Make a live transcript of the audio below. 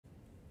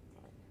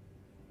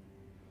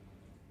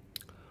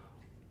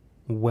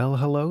Well,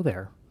 hello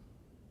there.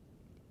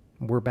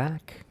 We're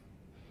back,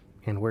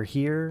 and we're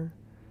here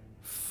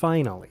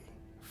finally.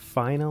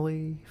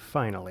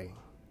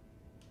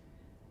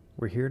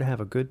 We're here to have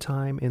a good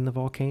time in the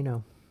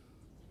volcano.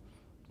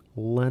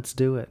 Let's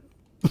do it.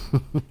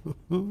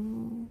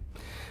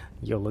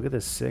 Yo, look at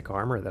this sick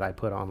armor that I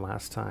put on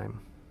last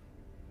time.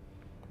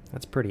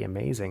 That's pretty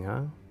amazing,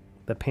 huh?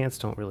 The pants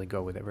don't really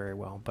go with it very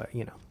well, but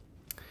you know.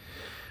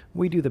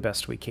 We do the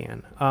best we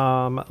can.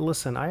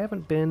 Listen, I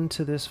haven't been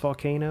to this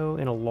volcano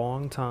in a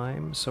long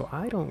time, so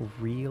I don't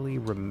really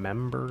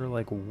remember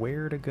like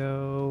where to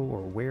go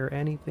or where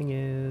anything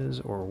is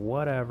or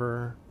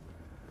whatever.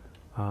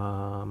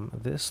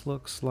 This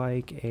looks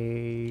like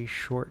a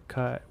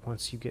shortcut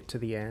once you get to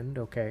the end.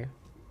 Okay,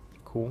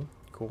 cool.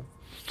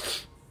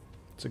 It's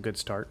a good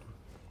start.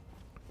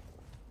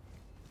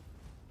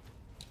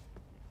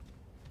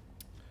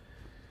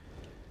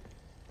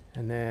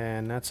 And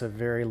then that's a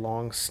very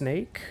long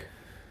snake.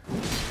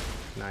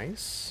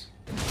 Nice.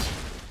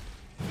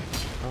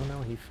 Oh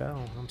no, he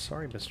fell. I'm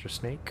sorry, Mr.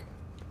 Snake.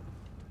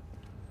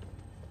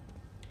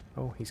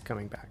 Oh, he's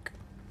coming back.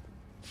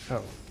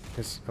 Oh,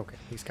 okay,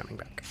 he's coming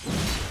back.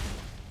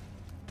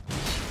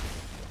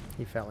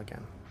 He fell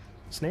again.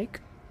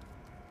 Snake?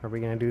 Are we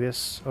gonna do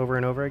this over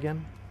and over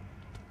again?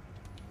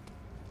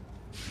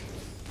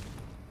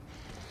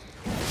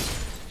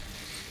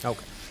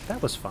 Okay,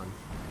 that was fun.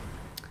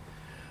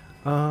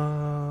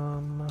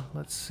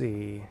 Let's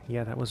see.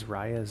 Yeah, that was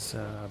Raya's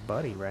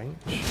buddy, right?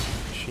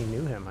 She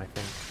knew him, I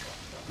think.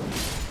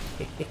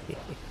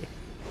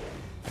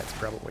 That's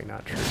probably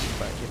not true,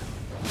 but you know.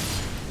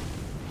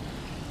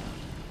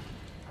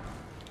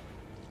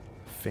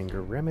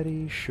 Finger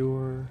remedy,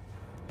 sure.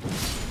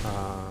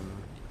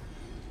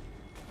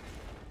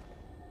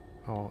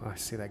 Oh, I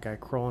see that guy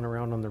crawling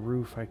around on the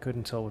roof. I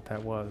couldn't tell what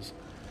that was.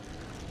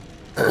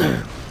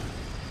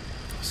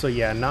 So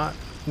yeah,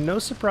 no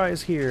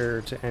surprise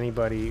here to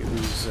anybody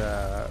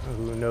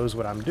who knows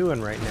what I'm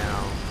doing right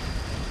now,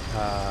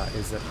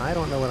 is that I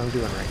don't know what I'm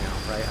doing right now,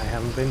 right? I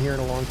haven't been here in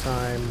a long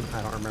time.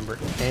 I don't remember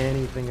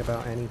anything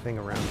about anything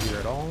around here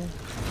at all.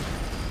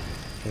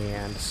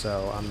 And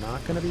so I'm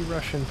not going to be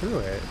rushing through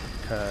it,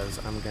 because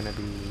I'm going to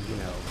be, you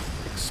know,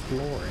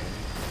 exploring,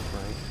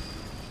 right?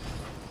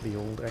 The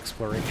old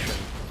exploration.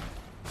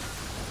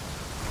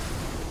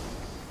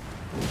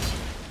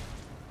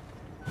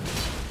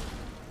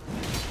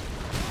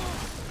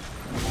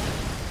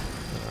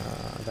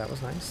 That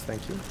was nice,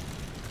 thank you.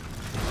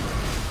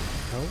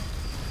 Oh.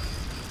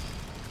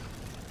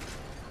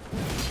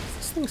 Does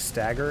this thing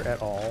stagger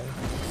at all?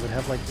 Does it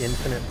have like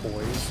infinite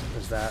poise?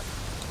 Is that...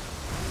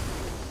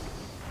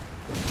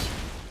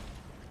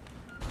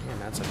 Man,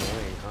 that's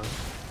annoying, huh?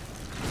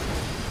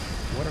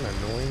 What an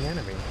annoying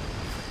enemy.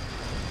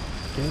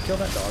 Can you kill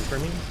that dog for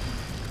me?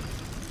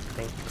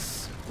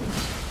 Thanks.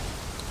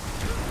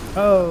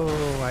 Oh,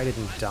 I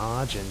didn't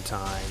dodge in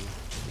time.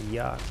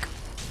 Yuck.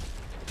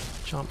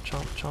 Chomp,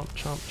 chomp, chomp,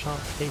 chomp,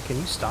 chomp. Hey, can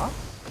you stop?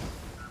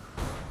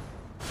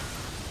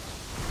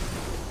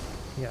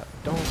 Yeah,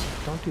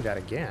 don't do that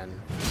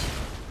again.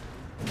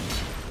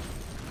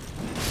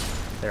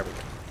 There we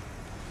go.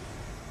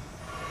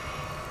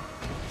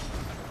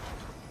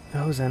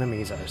 Those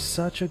enemies are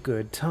such a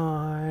good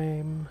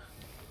time.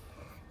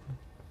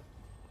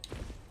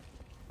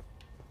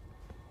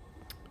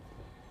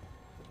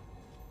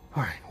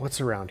 Alright, what's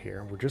around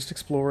here? We're just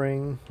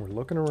exploring. We're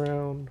looking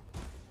around.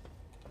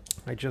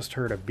 I just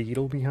heard a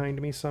beetle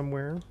behind me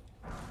somewhere.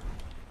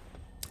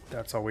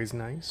 That's always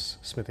nice.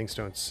 Smithing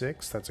stone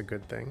 6, that's a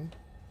good thing.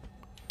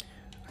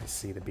 I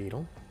see the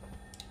beetle.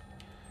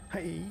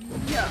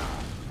 Hey-ya!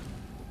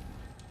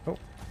 Oh,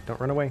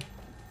 don't run away.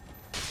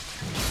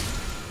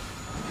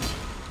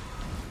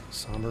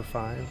 Somber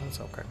 5, that's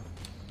okay.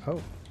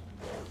 Oh.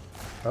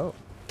 Oh.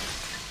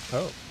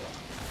 Oh.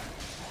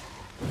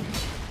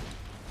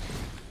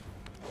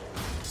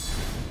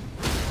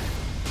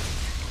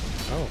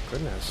 Oh,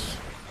 goodness.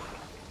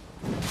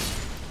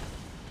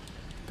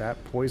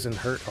 That poison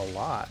hurt a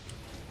lot.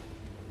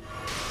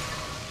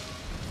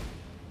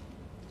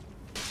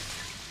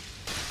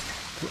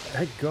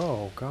 Let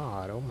go,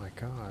 God, oh my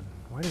God.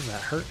 Why does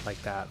that hurt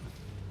like that?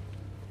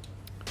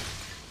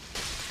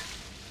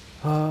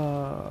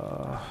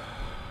 I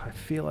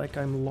feel like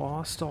I'm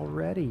lost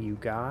already, you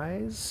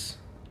guys.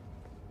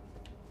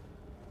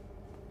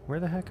 Where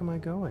the heck am I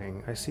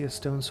going? I see a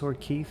stone sword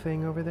key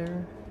thing over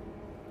there.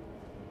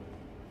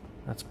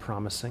 That's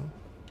promising,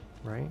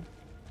 right?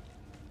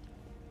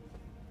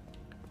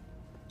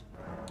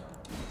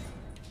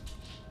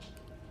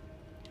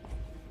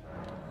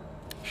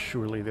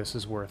 Surely this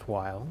is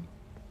worthwhile.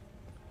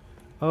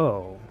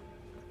 Oh.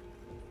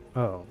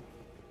 Oh.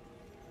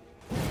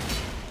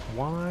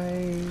 Why...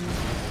 you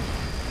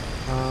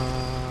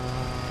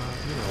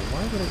know,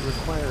 why would it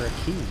require a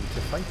key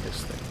to fight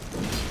this thing?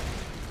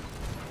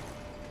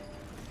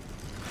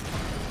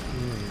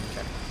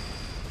 Okay.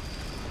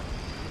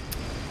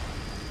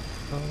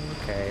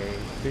 Okay,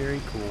 very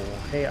cool.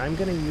 Hey, I'm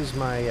gonna use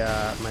my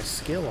my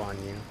skill on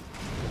you,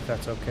 if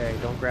that's okay.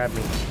 Don't grab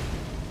me.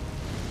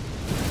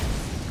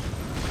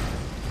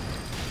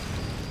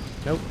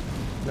 Nope.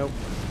 Nope.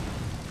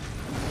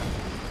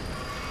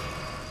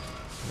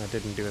 That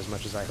didn't do as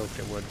much as I hoped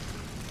it would.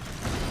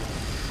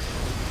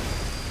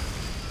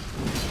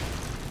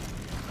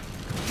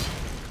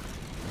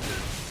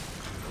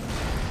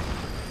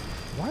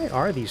 Why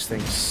are these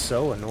things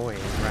so annoying,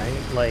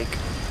 right? Like,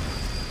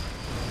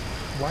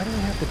 why do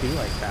they have to be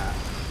like that?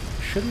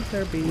 Shouldn't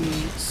there be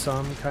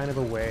some kind of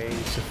a way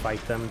to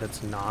fight them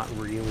that's not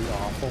really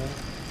awful?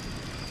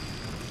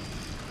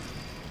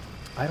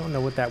 I don't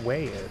know what that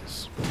way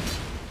is.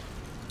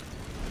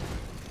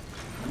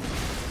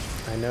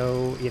 I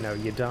know, you know,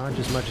 you dodge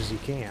as much as you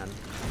can,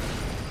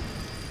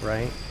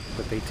 right?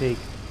 But they take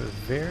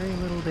very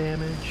little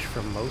damage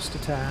from most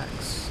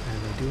attacks,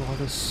 and they do all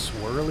this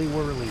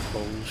swirly-whirly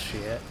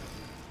bullshit.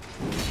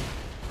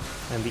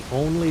 And the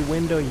only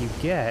window you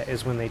get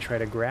is when they try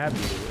to grab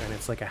you, and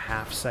it's like a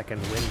half-second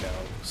window,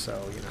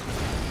 so, you know,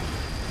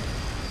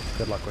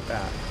 good luck with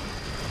that.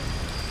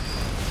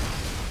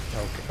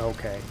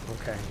 Okay.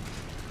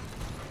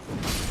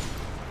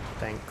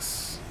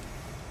 Thanks.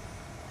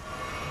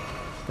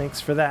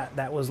 Thanks for that.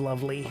 That was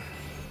lovely.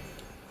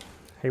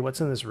 Hey,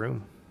 what's in this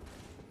room?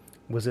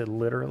 Was it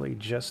literally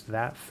just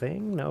that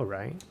thing? No,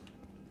 right?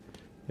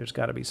 There's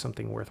got to be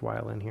something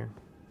worthwhile in here.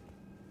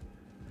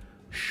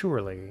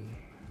 Surely,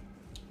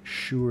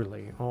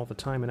 all the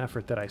time and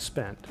effort that I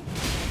spent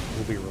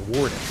will be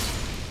rewarded.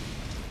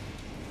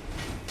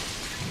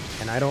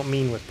 And I don't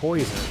mean with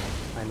poison.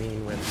 I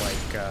mean with,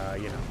 like,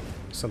 you know,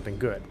 something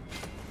good.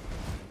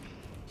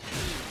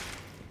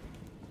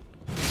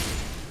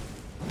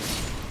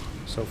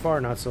 So far,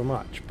 not so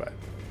much, but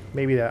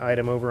maybe that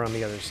item over on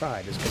the other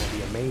side is going to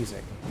be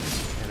amazing,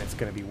 and it's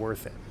going to be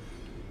worth it.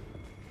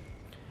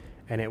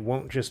 And it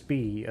won't just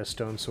be a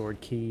stone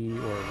sword key,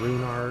 or a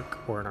rune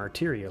arc, or an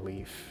arteria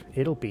leaf.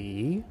 It'll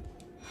be...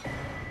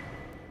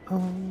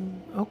 oh,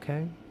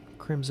 okay.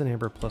 Crimson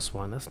Amber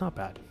 +1. That's not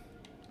bad.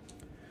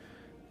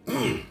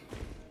 I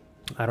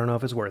don't know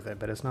if it's worth it,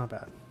 but it's not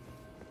bad.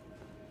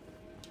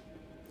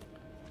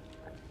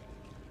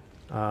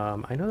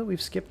 I know that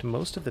we've skipped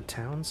most of the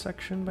town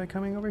section by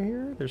coming over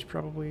here. There's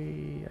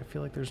probably... I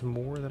feel like there's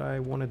more that I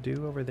want to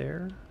do over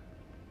there.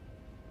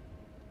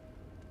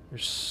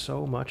 There's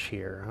so much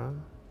here, huh?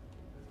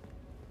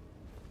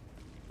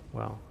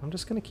 Well, I'm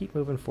just going to keep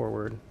moving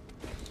forward.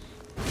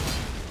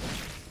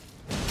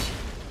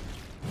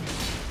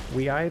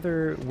 We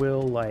either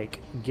will, like,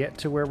 get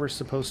to where we're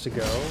supposed to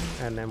go,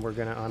 and then we're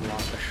going to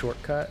unlock a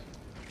shortcut.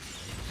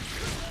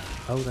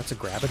 Oh, that's a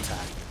grab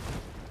attack.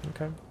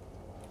 Okay.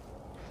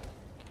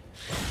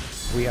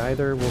 We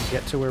either will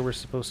get to where we're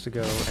supposed to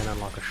go and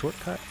unlock a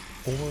shortcut,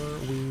 or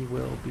we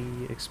will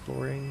be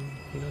exploring,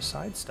 you know,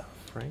 side stuff,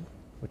 right?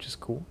 Which is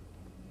cool.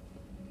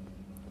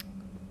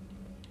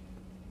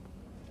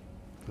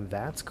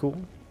 That's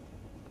cool.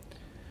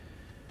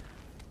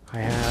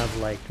 I have,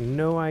 like,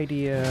 no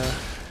idea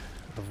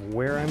of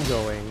where I'm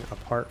going,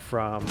 apart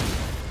from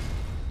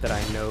that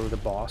I know the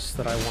boss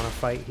that I want to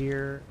fight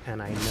here,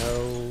 and I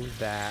know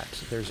that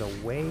there's a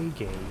way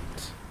gate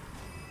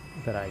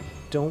that I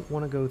don't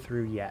want to go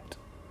through yet.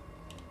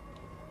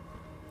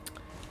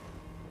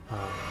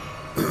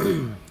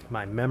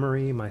 My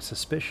memory, my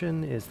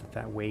suspicion is that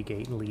that way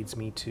gate leads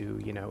me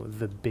to, you know,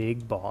 the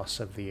big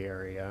boss of the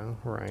area,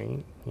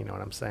 right? You know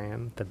what I'm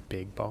saying? The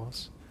big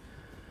boss.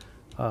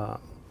 But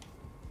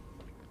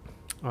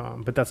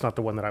that's not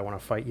the one that I want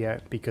to fight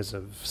yet because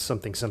of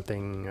something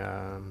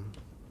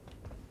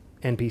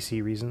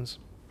NPC reasons.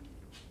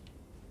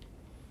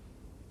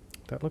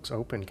 That looks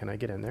open. Can I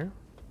get in there?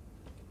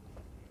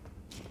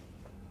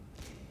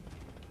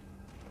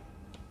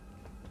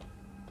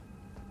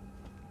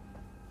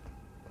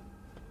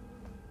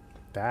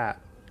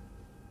 That.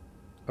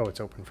 Oh,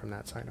 it's open from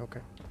that side. Okay.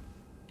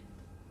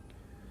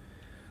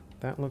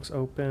 That looks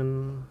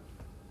open.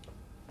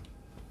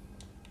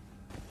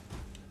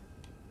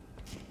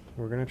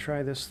 We're going to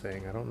try this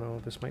thing. I don't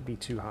know. This might be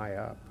too high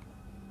up.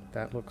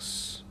 That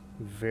looks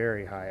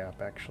very high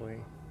up, actually.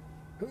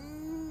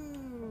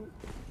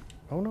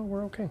 Oh, no,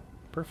 we're okay.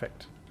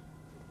 Perfect.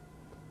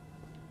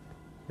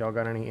 Y'all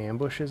got any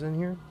ambushes in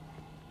here?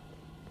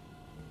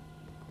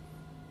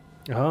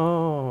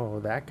 Oh,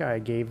 that guy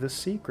gave the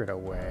secret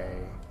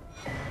away.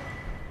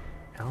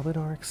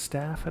 Albinarch's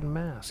staff and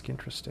mask.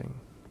 Interesting.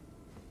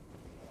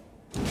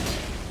 And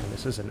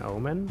this is an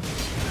omen?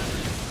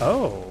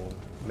 Oh,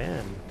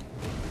 man.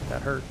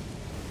 That hurt.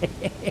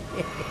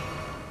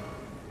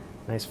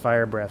 Nice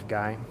fire breath,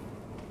 guy.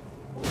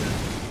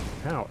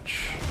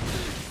 Ouch.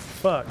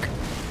 Fuck.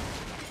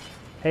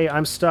 Hey,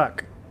 I'm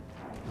stuck.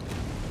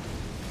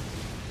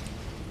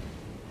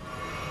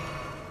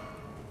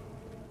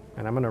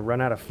 And I'm gonna run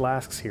out of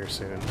flasks here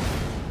soon.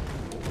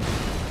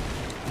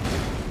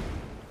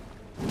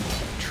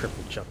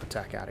 Triple jump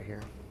attack out of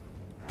here.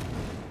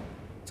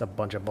 It's a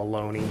bunch of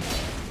baloney.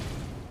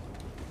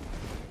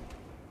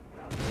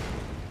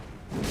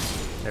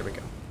 There we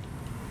go.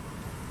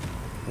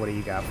 What do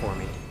you got for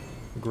me?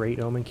 Great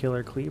Omen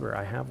Killer Cleaver.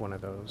 I have one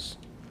of those.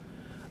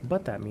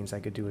 But that means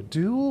I could do a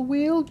dual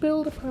wield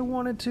build if I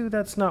wanted to.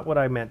 That's not what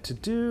I meant to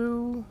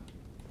do.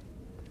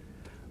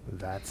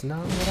 That's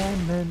not what I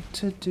meant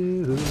to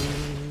do.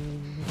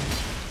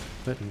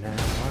 But now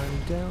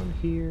I'm down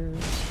here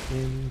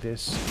in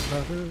this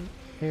other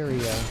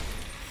area.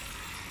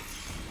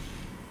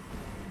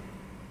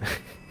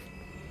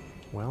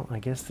 Well, I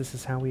guess this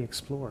is how we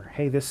explore.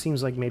 Hey, this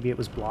seems like maybe it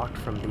was blocked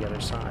from the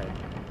other side.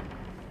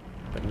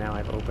 But now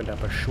I've opened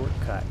up a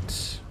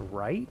shortcut,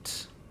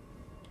 right?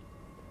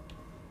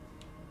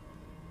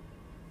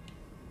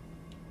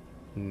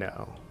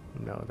 No,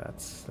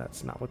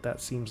 that's not what that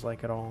seems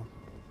like at all.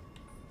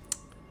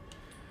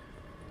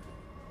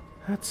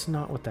 That's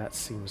not what that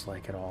seems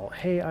like at all.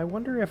 Hey, I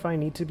wonder if I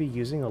need to be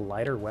using a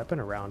lighter weapon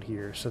around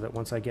here so that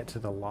once I get to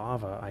the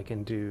lava, I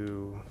can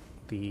do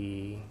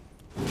the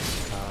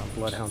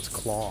Bloodhound's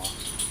Claw.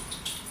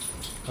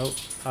 Oh,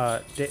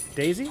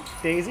 Daisy?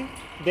 Daisy?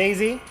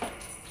 Daisy?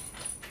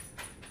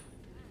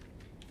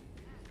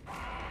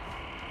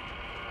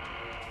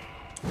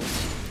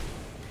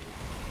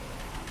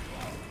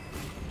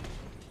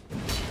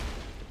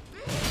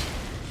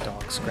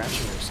 Dog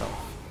scratching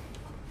herself.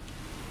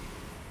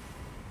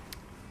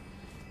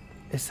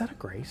 Is that a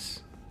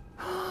grace?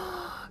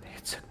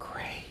 It's a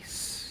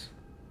grace.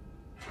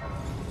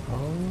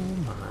 Oh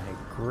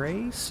my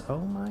grace.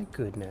 Oh my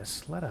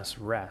goodness. Let us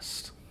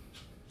rest.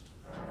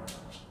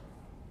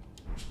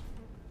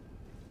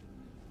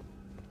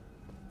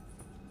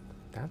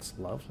 That's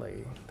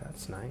lovely.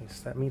 That's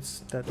nice. That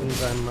means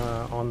I'm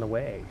on the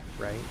way,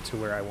 right? To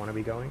where I want to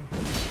be going.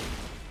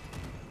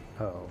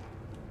 Oh.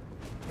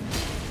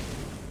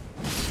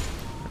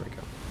 There we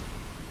go.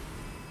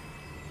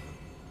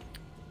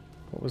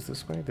 What was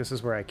this way? This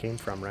is where I came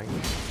from, right?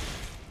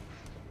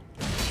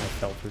 I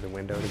fell through the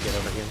window to get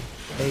over here.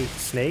 Hey,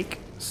 snake?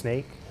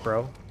 Snake,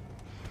 bro.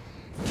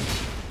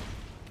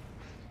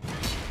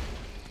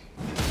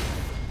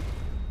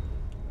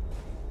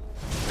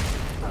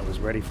 I was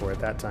ready for it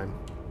that time.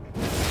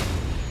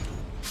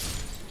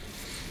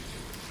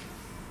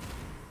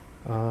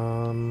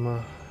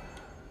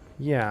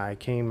 Yeah,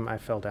 I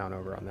fell down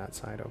over on that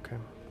side, okay.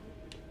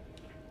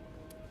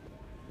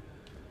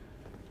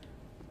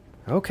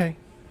 Okay.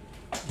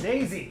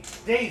 Daisy!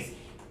 Daisy!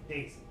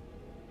 Daisy.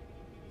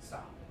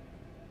 Stop.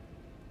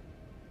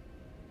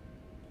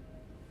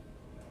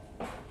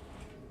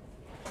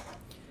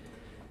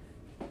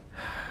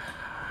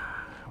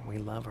 We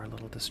love our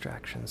little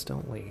distractions,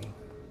 don't we?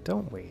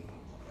 Don't we?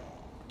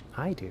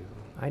 I do.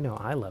 I know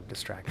I love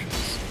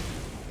distractions.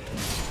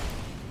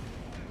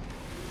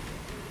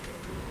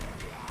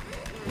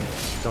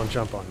 Don't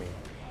jump on me.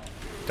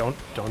 Don't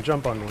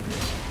jump on me.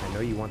 I know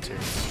you want to.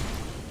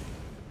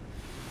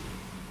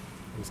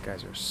 These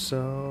guys are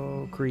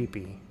so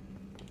creepy.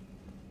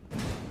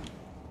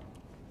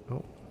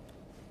 Oh.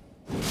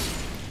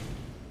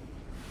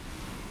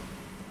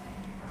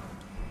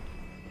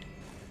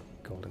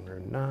 Golden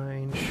Rune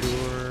 9,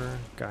 sure.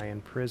 Guy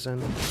in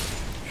prison,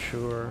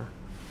 sure.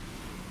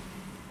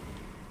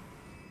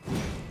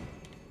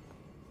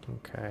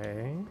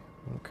 Okay,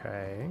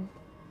 okay.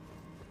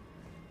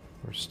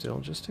 We're still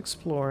just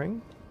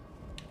exploring.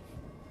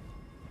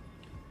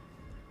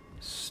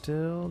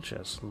 Still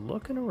just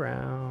looking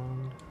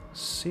around,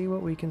 see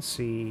what we can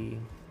see.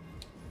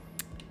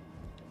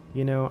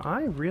 You know,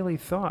 I really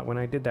thought when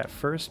I did that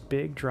first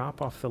big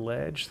drop off the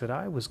ledge that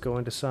I was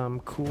going to some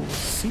cool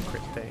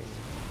secret thing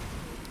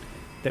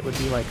that would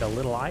be like a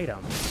little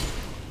item,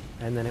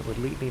 and then it would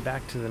lead me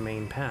back to the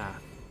main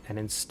path. And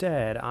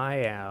instead, I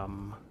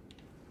am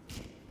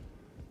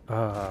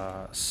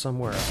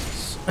somewhere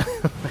else.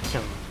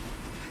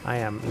 I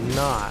am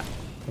not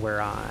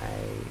where I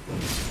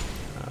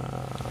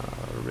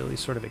really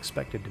sort of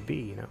expected to be,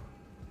 you know.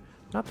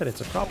 Not that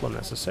it's a problem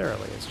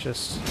necessarily, it's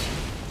just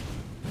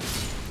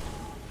this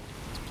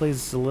place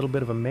is a little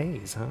bit of a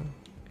maze, huh?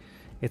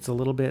 It's a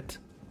little bit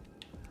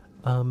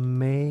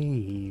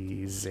amazing.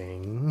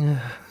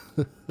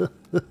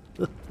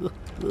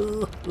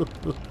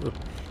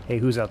 Hey,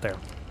 who's out there?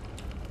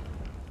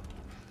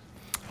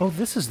 Oh,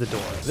 this is the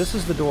door. This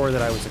is the door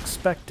that I was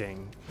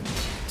expecting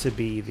to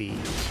be the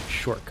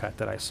shortcut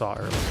that I saw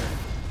earlier.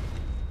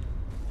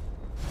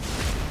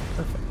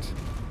 Perfect.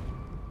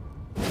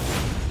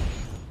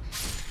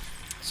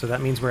 So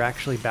that means we're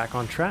actually back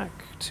on track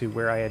to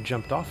where I had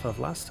jumped off of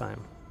last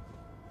time.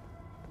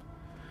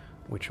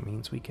 Which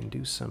means we can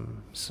do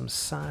some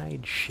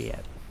side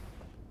shit.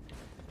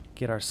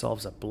 Get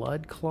ourselves a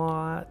blood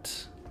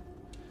clot,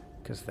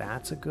 because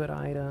that's a good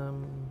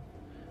item.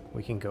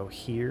 We can go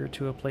here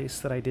to a place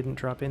that I didn't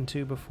drop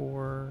into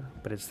before,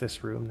 but it's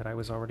this room that I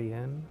was already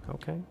in.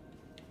 Okay.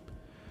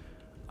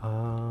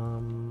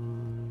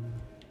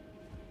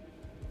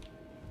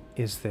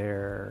 Is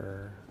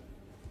there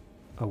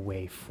a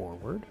way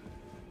forward?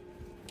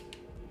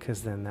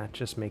 Because then that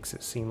just makes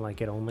it seem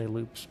like it only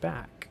loops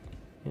back.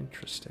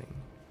 Interesting.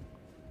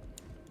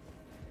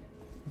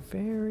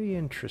 Very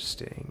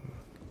interesting.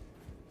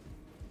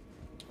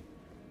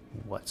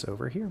 What's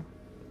over here?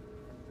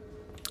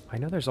 I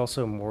know there's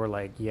also more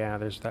like, yeah,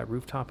 there's that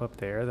rooftop up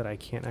there that I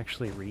can't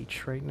actually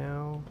reach right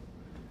now.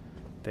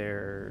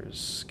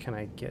 Can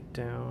I get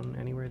down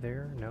anywhere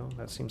there? No,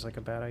 that seems like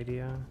a bad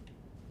idea.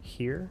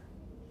 Here?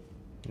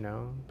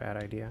 No? Bad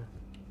idea.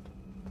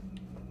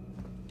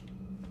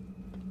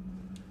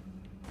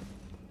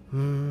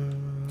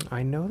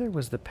 I know there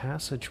was the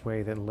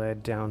passageway that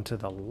led down to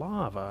the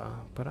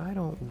lava, but I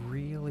don't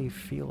really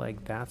feel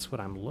like that's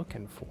what I'm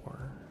looking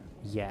for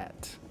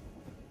yet.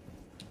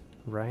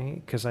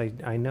 Right? Because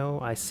I know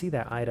I see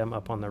that item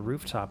up on the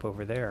rooftop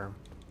over there.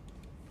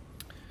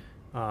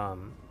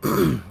 And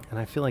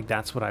I feel like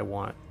that's what I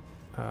want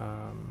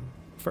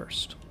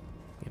first,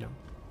 you know.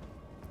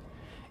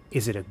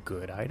 Is it a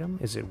good item?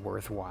 Is it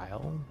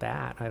worthwhile?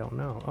 That, I don't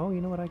know. Oh,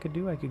 you know what I could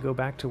do? I could go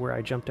back to where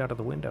I jumped out of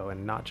the window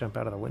and not jump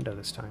out of the window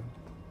this time.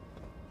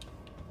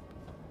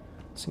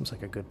 Seems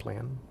like a good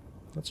plan.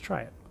 Let's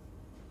try it.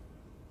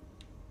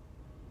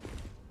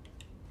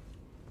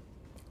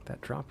 That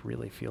drop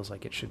really feels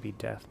like it should be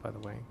death, by the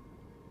way.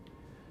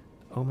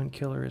 The Omen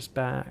Killer is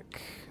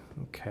back.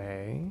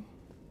 Okay.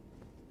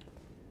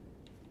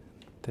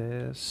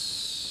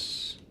 This...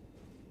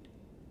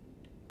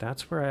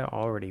 That's where I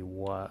already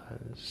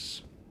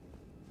was.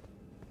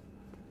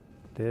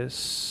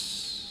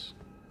 This...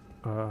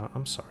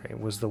 I'm sorry.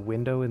 Was the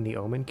window in the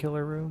Omen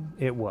Killer room?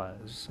 It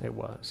was. It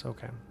was.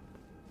 Okay.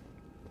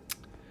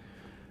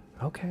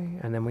 Okay,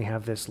 and then we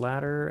have this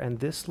ladder, and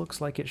this looks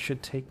like it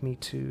should take me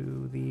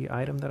to the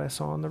item that I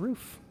saw on the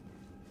roof.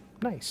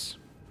 Nice.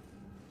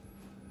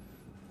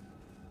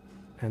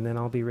 And then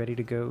I'll be ready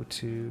to go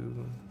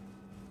to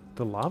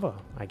the lava,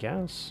 I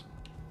guess.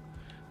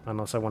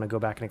 Unless I want to go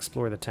back and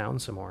explore the town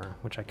some more,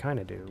 which I kind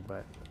of do,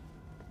 but...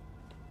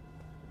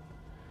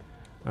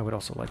 I would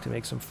also like to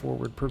make some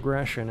forward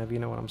progression, if you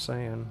know what I'm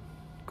saying.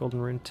 Golden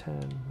Rune 10,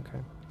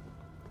 okay.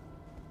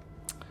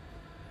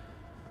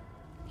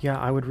 Yeah,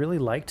 I would really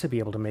like to be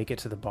able to make it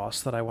to the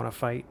boss that I want to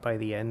fight by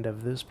the end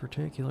of this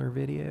particular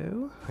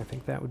video. I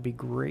think that would be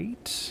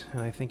great.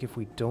 And I think if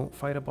we don't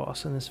fight a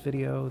boss in this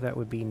video, that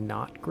would be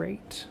not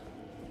great.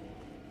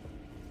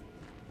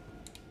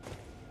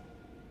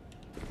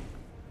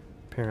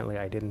 Apparently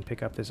I didn't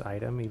pick up this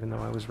item even though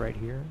I was right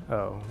here.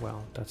 Oh,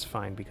 well, that's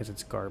fine because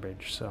it's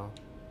garbage, so...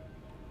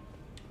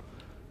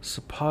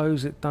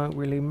 Suppose it don't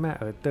really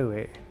matter, do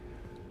it?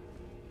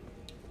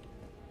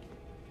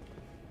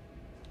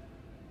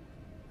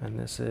 And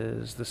this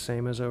is the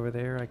same as over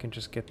there. I can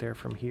just get there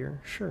from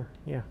here. Sure,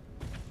 yeah.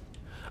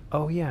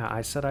 Oh yeah,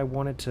 I said I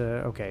wanted to...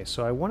 Okay,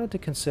 so I wanted to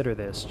consider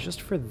this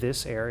just for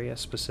this area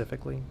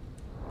specifically.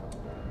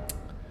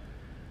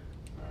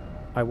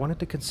 I wanted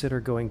to consider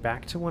going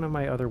back to one of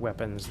my other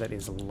weapons that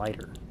is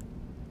lighter.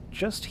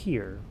 Just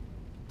here.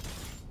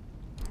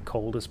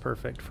 Cold is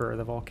perfect for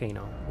the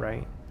Volcano,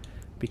 right?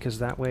 Because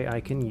that way I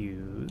can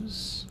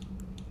use...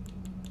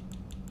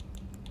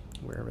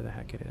 wherever the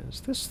heck it is,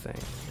 this thing,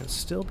 and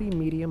still be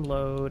medium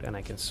load, and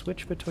I can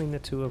switch between the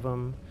two of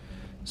them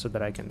so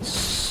that I can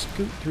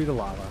scoot through the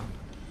lava.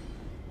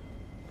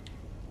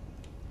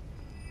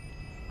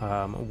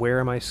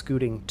 Where am I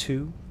scooting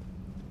to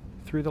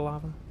through the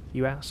lava,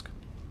 you ask?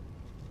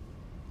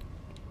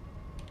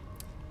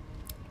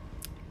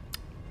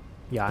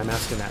 Yeah, I'm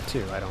asking that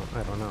too. I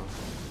don't know.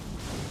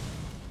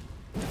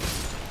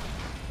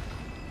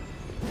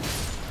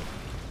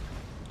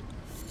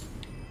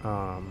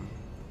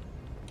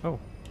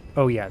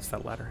 Oh yeah, it's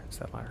that ladder. It's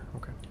that ladder.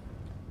 Okay.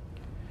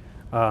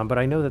 But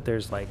I know that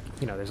there's like,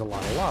 you know, there's a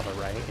lot of lava,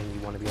 right? And you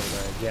want to be able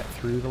to get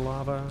through the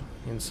lava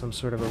in some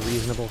sort of a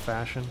reasonable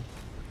fashion.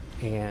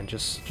 And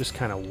just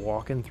kind of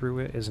walking through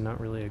it is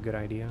not really a good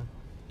idea.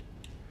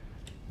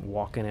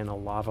 Walking in a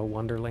lava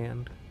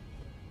wonderland.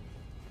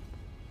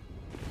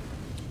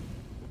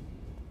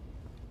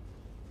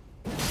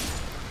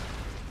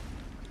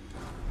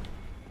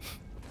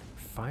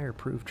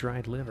 Fireproof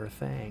dried liver,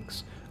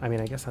 thanks. I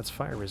mean, I guess that's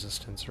fire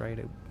resistance, right?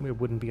 It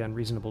wouldn't be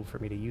unreasonable for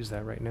me to use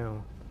that right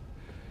now.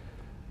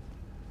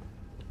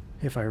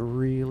 If I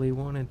really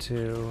wanted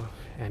to.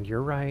 And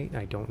you're right,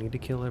 I don't need to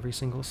kill every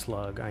single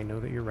slug. I know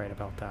that you're right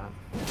about that.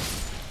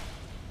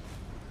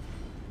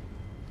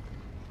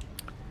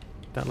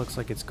 That looks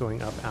like it's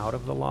going up out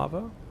of the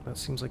lava. That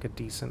seems like a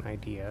decent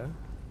idea.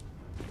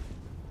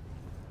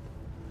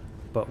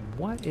 But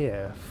what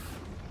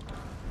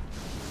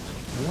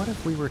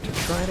if we were to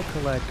try to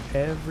collect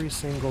every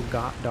single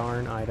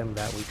god-darn item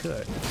that we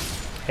could?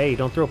 Hey,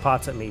 don't throw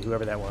pots at me,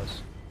 whoever that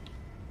was.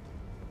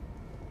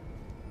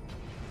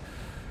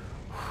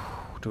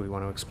 Do we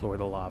want to explore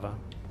the lava?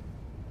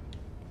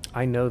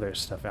 I know there's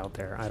stuff out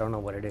there. I don't know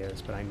what it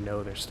is, but I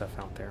know there's stuff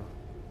out there.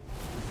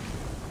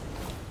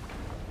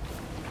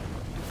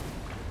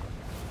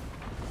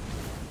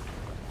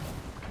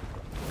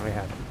 I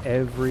have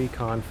every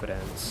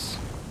confidence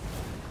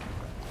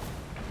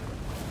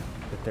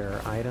that there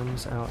are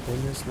items out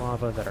in this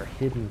lava that are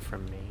hidden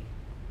from me.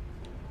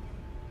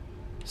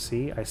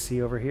 See, I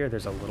see over here,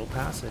 there's a little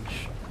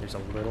passage. There's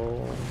a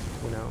little,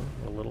 you know,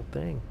 a little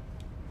thing.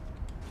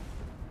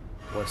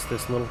 What's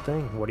this little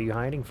thing? What are you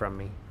hiding from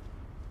me?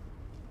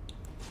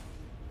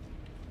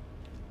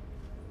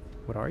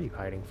 What are you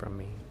hiding from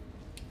me?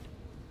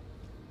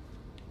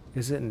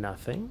 Is it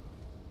nothing?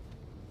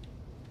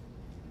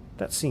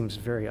 That seems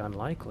very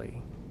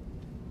unlikely.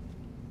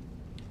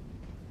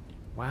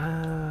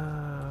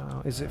 Wow.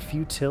 Is it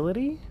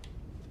futility?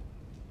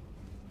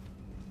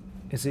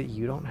 Is it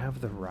you don't have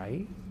the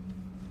right?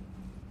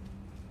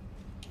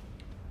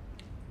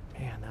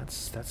 Man,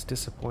 that's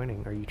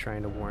disappointing. Are you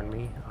trying to warn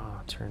me?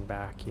 Oh, turn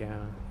back.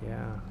 Yeah,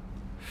 yeah.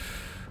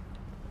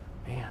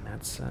 Man,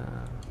 that's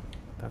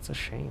a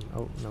shame.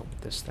 Oh, no,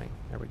 this thing.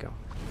 There we go.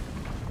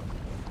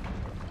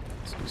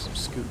 Let's do some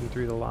scooting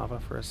through the lava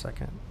for a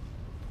second.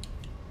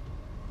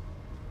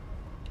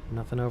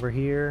 Nothing over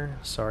here.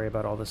 Sorry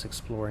about all this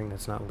exploring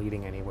that's not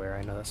leading anywhere.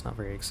 I know that's not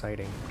very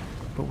exciting.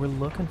 But we're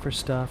looking for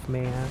stuff,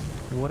 man.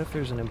 What if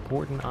there's an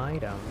important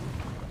item?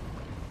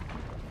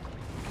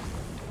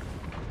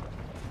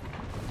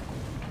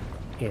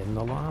 In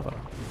the lava.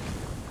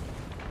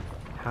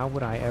 How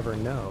would I ever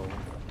know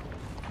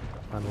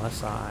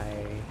unless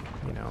I,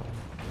 you know,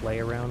 play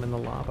around in the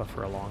lava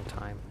for a long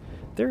time?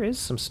 There is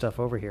some stuff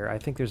over here. I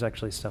think there's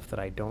actually stuff that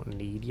I don't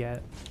need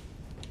yet.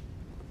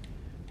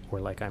 Or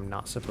like I'm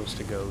not supposed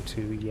to go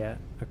to yet,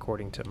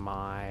 according to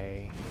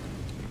my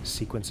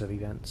sequence of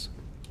events.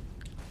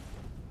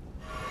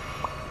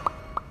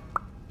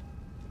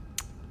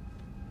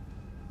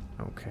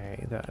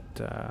 Okay,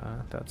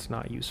 that's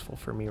not useful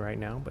for me right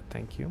now, but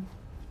thank you.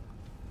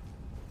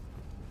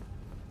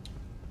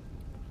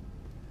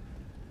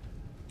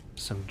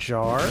 Some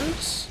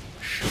jars.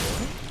 Sure,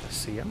 I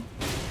see them.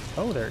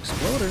 Oh, they're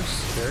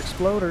exploders. They're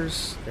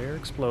exploders. They're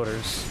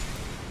exploders.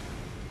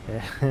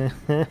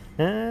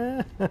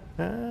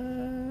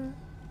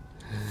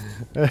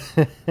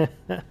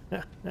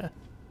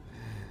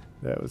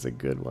 That was a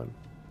good one.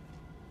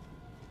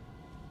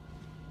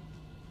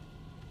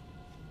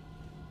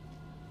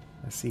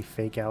 I see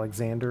fake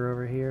Alexander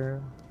over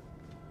here.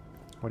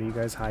 What are you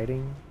guys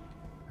hiding?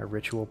 A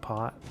ritual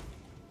pot?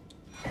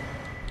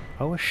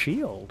 Oh, a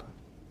shield.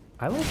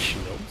 I like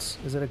shields.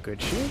 Is it a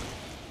good shield?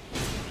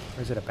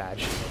 Or is it a bad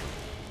shield?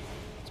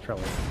 It's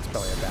probably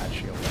a bad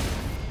shield.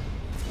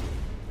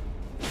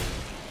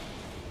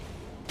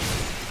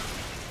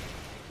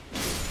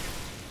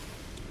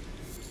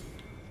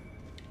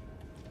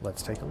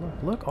 Let's take a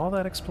look. Look, all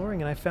that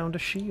exploring and I found a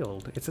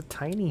shield. It's a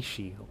tiny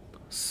shield.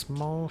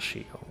 Small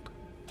shield.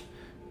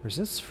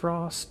 Resists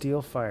frost,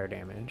 deal fire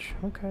damage.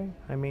 Okay,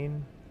 I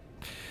mean...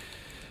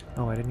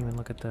 Oh, I didn't even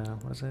look at the...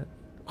 What is it?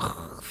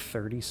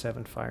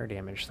 37 fire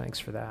damage. Thanks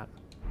for that.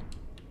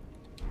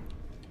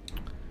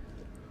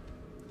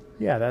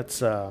 Yeah,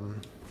 that's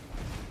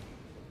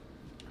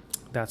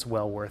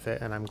well worth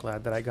it, and I'm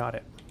glad that I got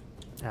it.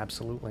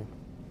 Absolutely.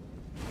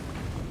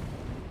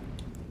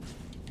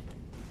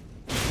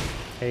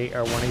 Hey,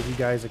 are one of you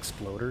guys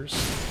exploders?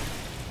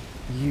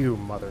 You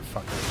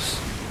motherfuckers.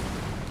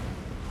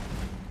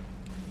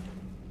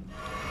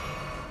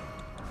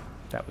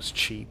 That was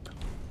cheap.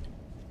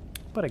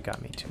 But it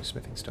got me 2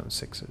 smithing stone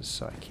 6s,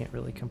 so I can't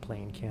really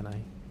complain, can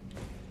I?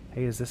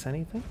 Hey, is this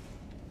anything?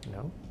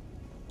 No.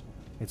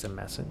 It's a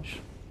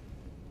message.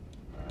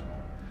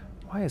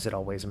 Why is it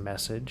always a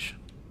message?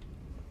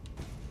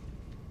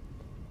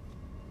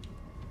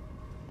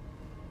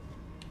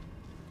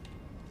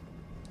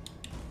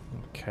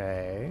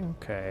 Okay,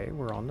 okay,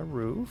 we're on the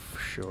roof,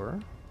 sure.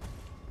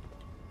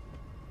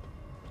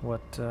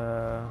 What's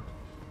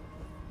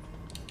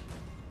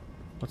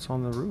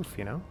on the roof,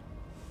 you know?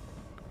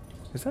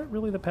 Is that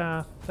really the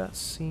path? That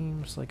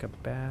seems like a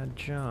bad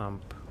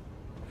jump.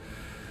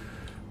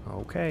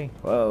 Okay,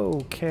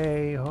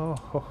 okay, oh,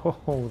 ho, ho,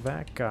 ho,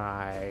 that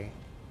guy.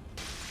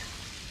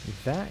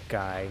 That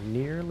guy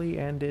nearly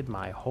ended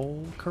my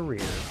whole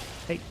career.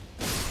 Hey,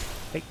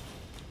 hey.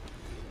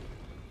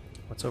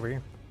 What's over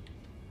here?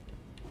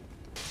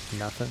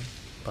 Nothing.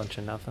 Bunch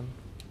of nothing.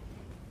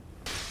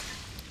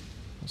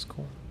 That's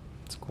cool.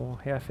 That's cool.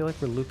 Hey, I feel like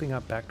we're looping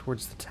up back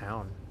towards the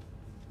town.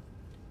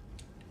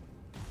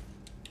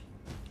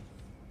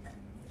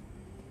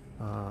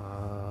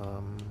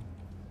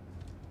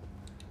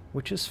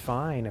 Which is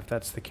fine if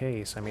that's the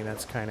case. I mean,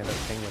 that's kind of the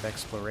thing with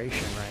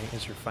exploration, right?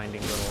 Is you're finding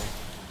little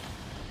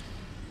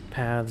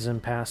paths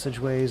and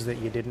passageways that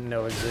you didn't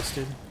know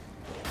existed.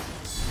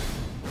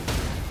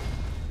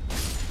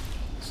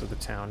 So the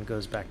town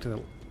goes back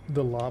to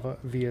the lava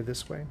via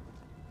this way,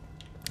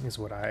 is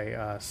what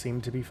I seem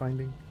to be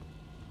finding.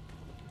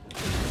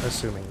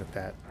 Assuming that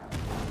that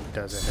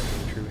does end up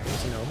being true. Hey,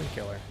 it's an omen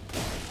killer.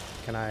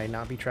 Can I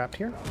not be trapped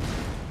here?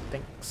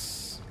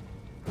 Thanks.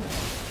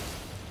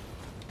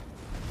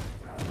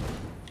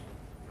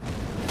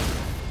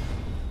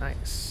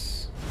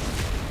 Nice.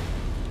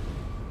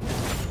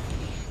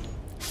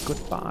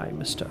 Goodbye,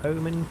 Mr.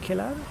 Omen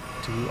Killer.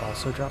 Do you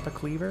also drop a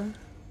cleaver?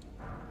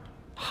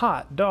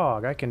 Hot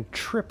dog! I can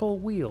triple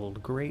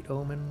wield Great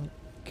Omen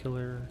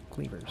Killer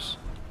cleavers.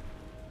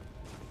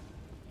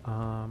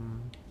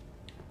 I'm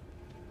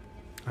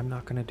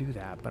not gonna do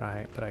that, but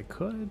I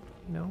could.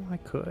 You know, I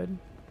could.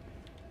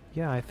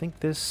 Yeah, I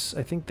think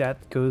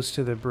that goes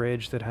to the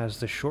bridge that has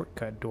the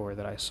shortcut door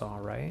that I saw,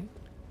 right?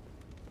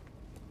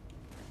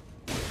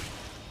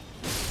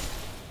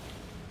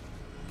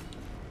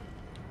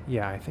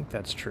 Yeah, I think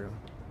that's true.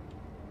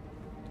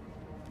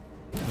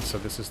 And so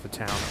this is the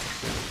town.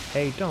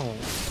 Hey, don't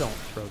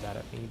throw that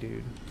at me,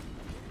 dude.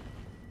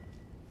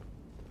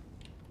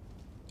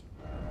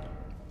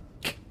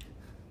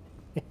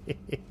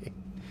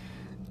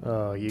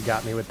 Oh, you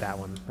got me with that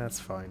one. That's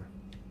fine.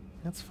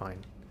 That's fine.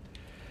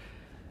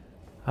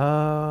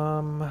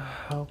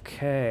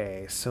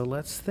 Okay, so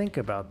let's think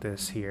about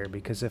this here,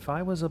 because if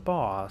I was a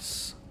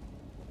boss,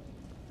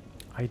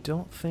 I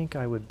don't think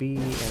I would be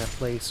in a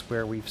place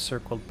where we've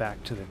circled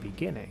back to the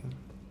beginning.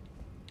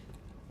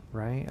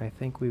 Right? I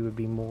think we would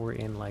be more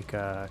in like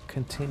a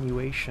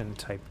continuation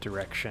type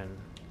direction.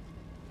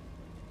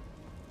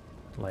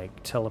 Like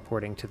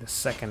teleporting to the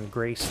second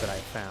grace that I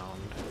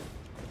found.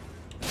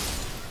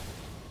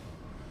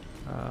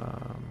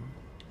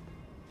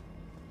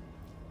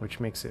 Which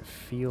makes it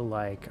feel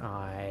like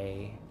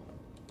I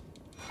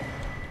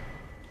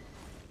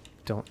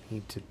don't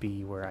need to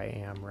be where I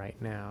am right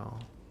now.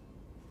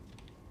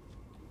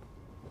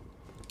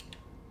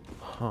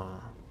 Huh.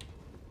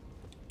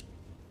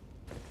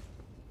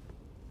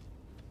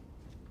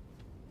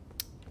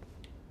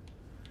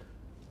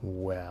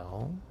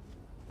 Well,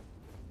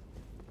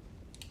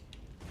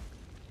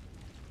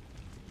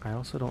 I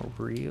also don't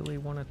really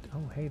want to...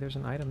 Oh, hey, there's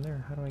an item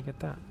there. How do I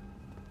get that?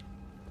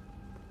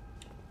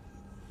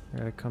 I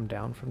gotta come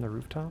down from the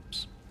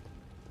rooftops.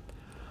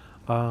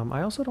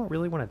 I also don't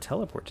really want to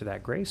teleport to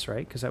that grace,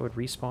 right? Because that would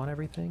respawn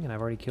everything, and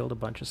I've already killed a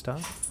bunch of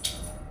stuff.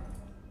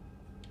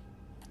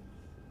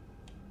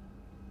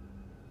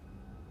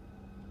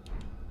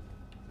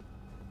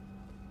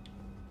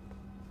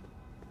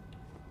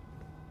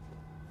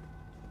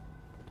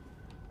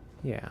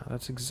 Yeah,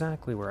 that's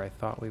exactly where I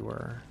thought we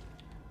were.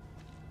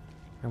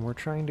 And we're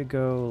trying to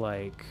go,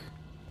 like,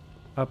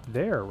 up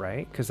there,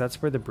 right? Because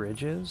that's where the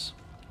bridge is.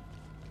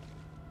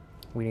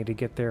 We need to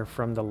get there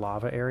from the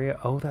lava area.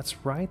 Oh,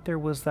 that's right. There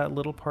was that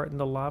little part in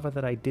the lava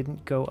that I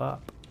didn't go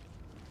up.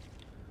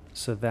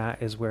 So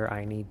that is where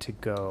I need to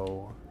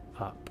go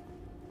up.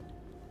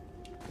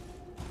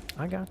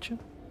 I got you.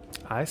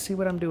 I see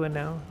what I'm doing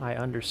now. I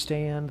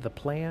understand the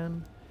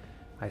plan.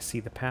 I see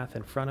the path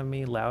in front of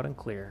me loud and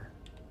clear.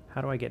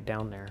 How do I get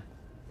down there?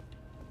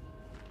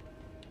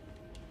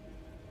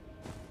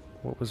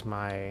 What was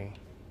my...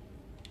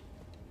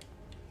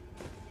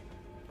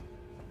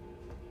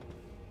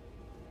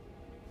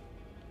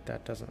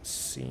 That doesn't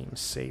seem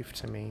safe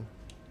to me.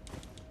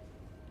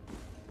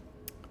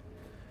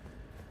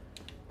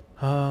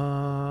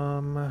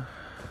 I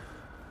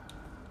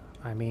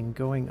mean,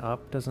 going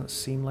up doesn't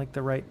seem like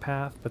the right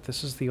path, but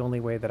this is the only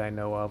way that I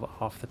know of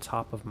off the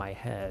top of my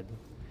head.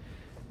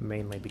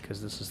 Mainly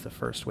because this is the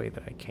first way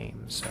that I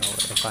came. So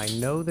if I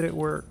know that it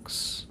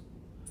works,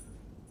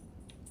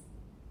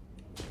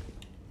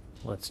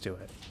 let's do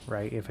it,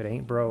 right? If it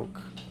ain't broke,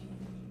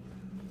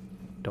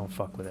 don't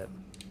fuck with it.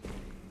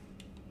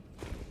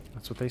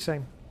 That's what they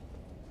say.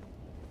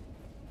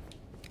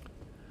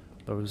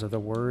 Those are the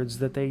words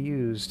that they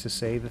use to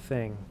say the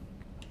thing.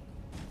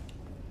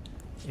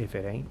 If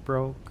it ain't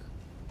broke,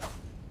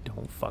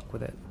 don't fuck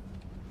with it.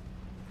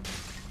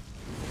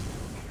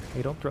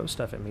 Hey, don't throw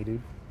stuff at me,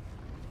 dude.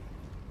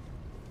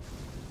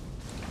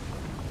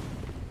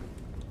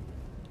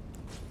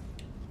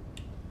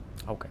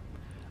 Okay,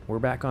 we're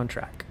back on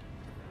track.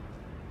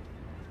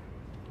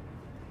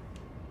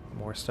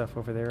 More stuff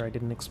over there I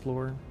didn't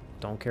explore.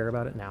 Don't care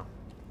about it now.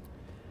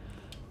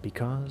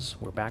 Because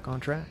we're back on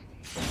track.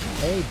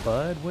 Hey,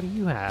 bud, what do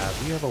you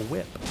have? You have a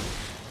whip.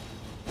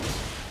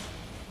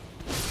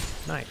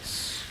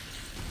 Nice.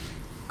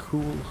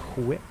 Cool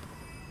whip.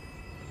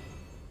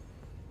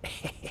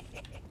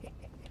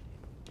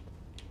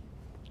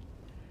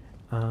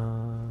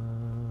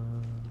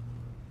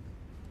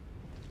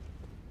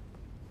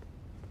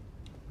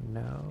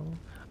 No.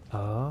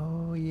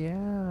 Oh,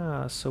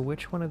 yeah. So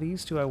which one of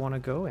these do I want to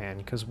go in?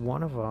 Because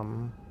one of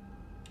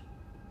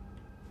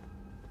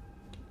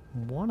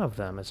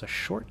them is a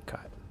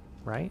shortcut,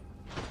 right?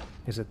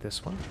 Is it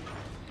this one?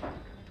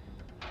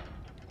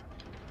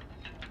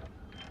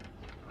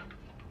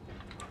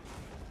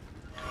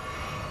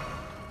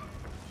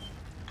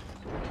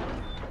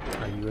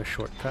 Are you a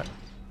shortcut?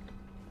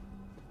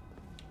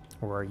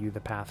 Or are you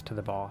the path to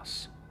the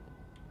boss?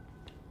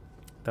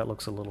 That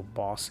looks a little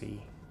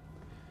bossy.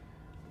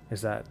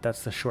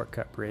 That's the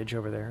shortcut bridge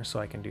over there, so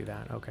I can do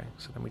that. Okay,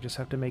 so then we just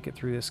have to make it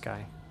through this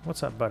guy.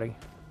 What's up, buddy?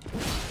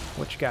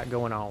 What you got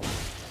going on?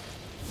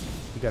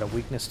 You got a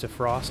weakness to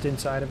frost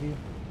inside of you?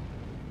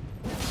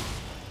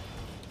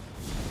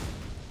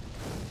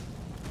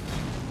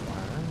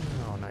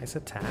 Wow, nice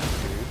attack,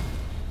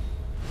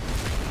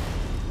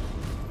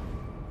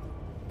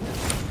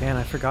 dude. Man,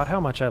 I forgot how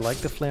much I like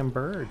the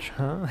Flamberge,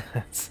 huh?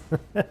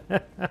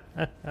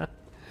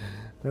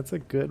 That's a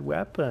good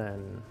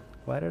weapon.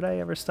 Why did I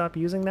ever stop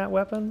using that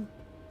weapon?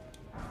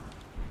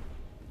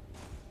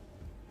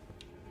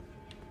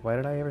 Why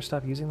did I ever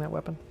stop using that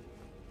weapon?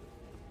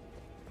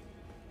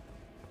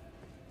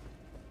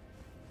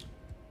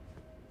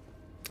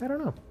 I don't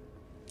know.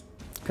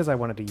 Because I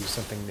wanted to use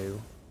something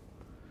new.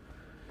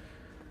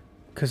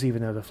 Because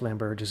even though the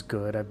Flamberge is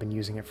good, I've been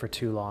using it for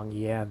too long.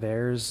 Yeah,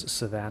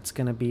 so that's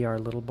going to be our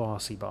little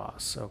bossy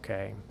boss.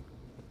 Okay.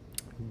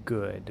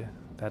 Good.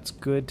 That's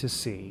good to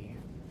see.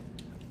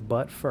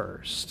 But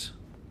first,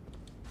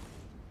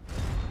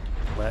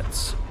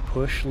 let's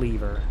push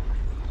lever.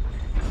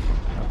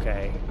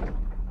 Okay.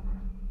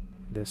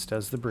 This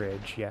does the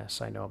bridge.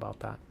 Yes, I know about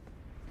that.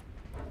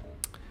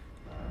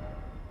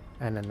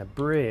 And then the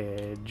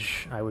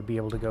bridge, I would be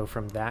able to go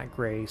from that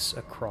grace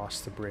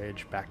across the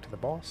bridge back to the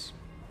boss.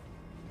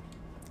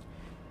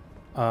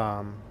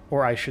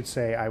 Or I should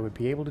say, I would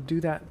be able to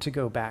do that to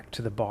go back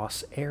to the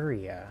boss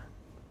area.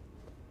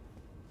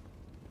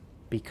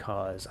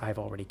 Because I've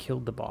already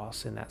killed the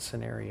boss in that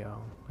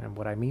scenario. And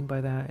what I mean by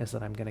that is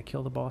that I'm going to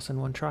kill the boss in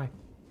one try.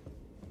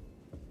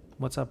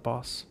 What's up,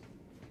 boss?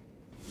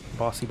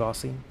 Bossy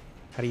bossy?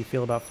 How do you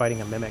feel about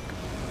fighting a mimic?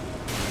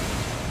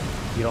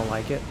 You don't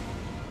like it?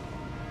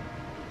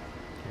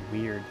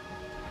 Weird.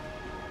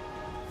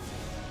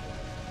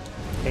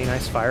 Hey,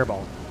 nice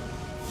fireball.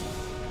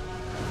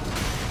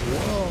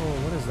 Whoa,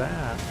 what is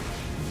that?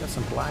 You got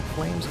some black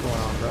flames going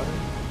on, brother.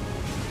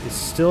 It's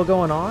still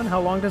going on? How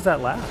long does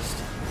that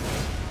last?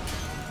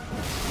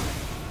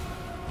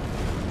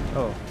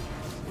 Oh.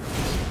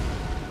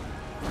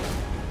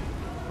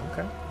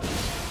 Okay.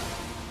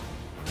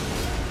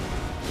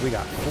 We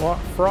got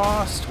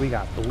frost, we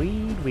got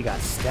bleed, we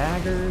got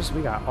staggers,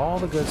 we got all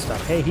the good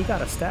stuff. Hey, he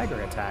got a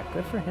stagger attack.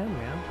 Good for him,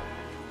 man.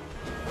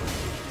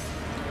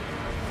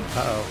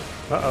 Uh-oh.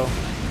 Uh-oh.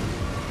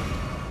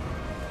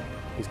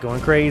 He's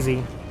going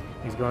crazy.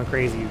 He's going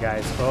crazy, you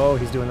guys. Oh,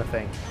 he's doing the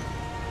thing.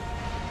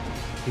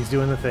 He's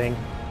doing the thing.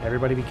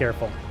 Everybody be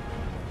careful.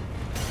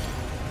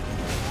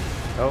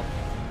 Oh,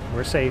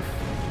 we're safe.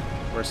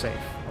 We're safe.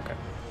 Okay.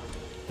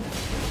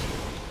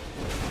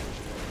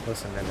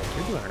 Listen, Mimic,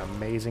 you're doing an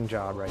amazing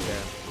job right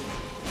there.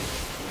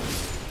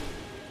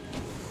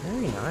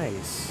 Very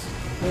nice.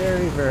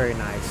 Very, very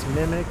nice.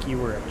 Mimic, you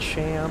were a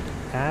champ,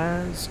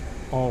 as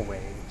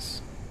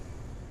always.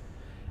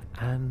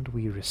 And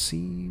we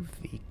receive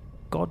the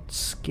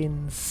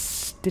Godskin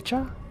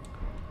Stitcher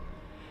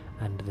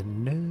and the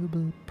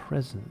Noble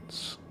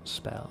Presence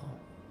spell.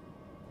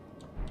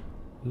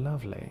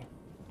 Lovely.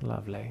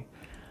 Lovely.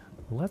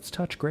 Let's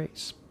touch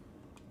Grace.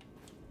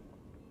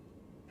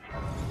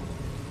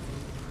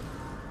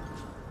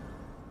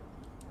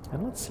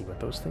 And let's see what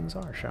those things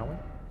are, shall we?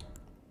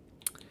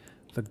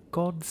 The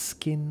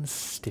Godskin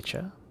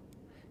Stitcher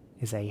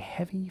is a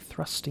heavy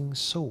thrusting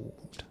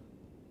sword.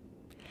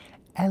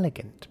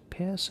 Elegant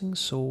piercing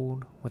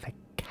sword with a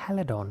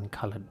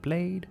Caledon-coloured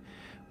blade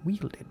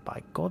wielded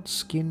by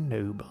Godskin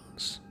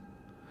nobles.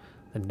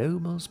 The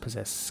nobles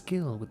possess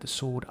skill with the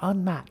sword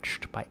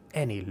unmatched by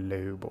any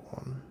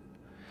lowborn.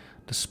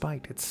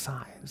 Despite its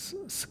size,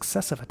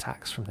 successive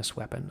attacks from this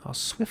weapon are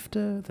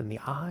swifter than the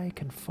eye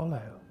can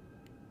follow.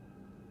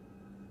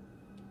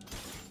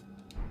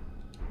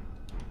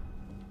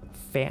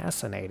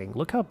 Fascinating.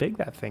 Look how big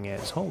that thing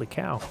is. Holy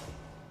cow.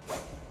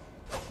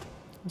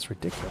 That's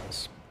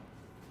ridiculous.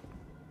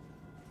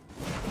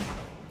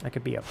 I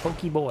could be a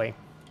pokey boy.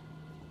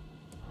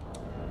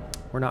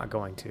 We're not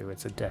going to.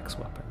 It's a dex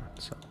weapon.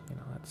 So, you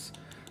know, that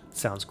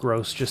sounds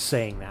gross just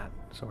saying that.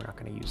 So we're not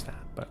going to use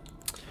that. But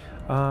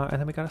and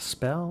then we got a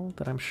spell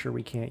that I'm sure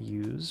we can't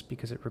use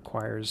because it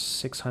requires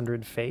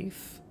 600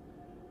 faith.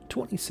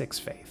 26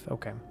 faith.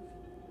 Okay.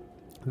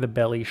 The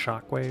belly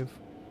shockwave.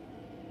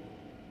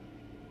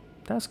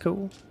 That's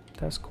cool.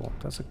 That's cool.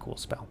 That's a cool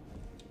spell.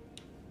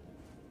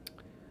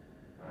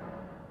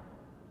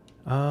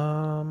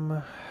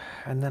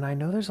 And then I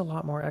know there's a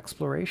lot more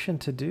exploration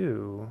to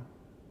do.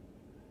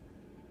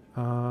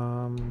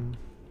 I'm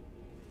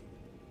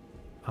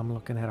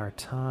looking at our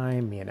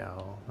time, you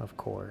know, of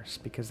course,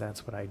 because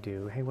that's what I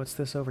do. Hey, what's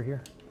this over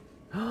here?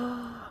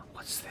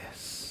 What's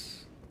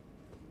this?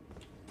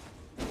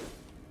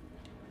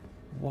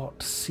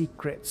 What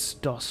secrets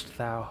dost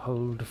thou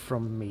hold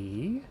from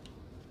me?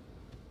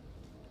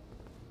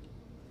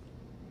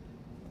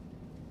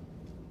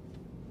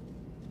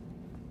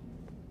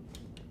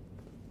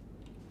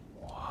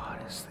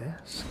 What is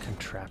this?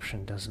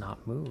 Contraption does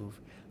not move.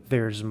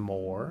 There's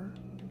more.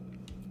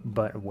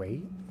 But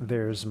wait,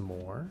 there's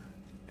more.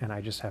 And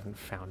I just haven't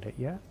found it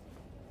yet.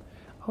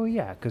 Oh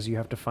yeah, because you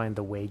have to find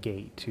the way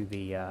gate to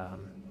the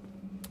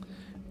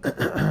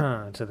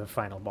to the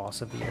final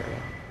boss of the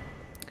area.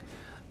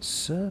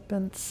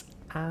 Serpent's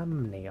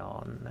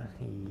Amnion.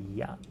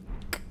 Yuck.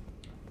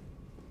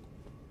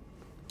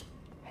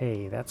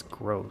 Hey, that's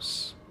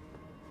gross.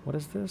 What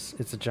is this?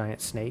 It's a giant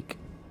snake.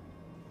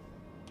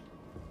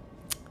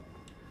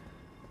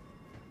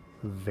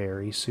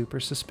 Very super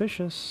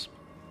suspicious.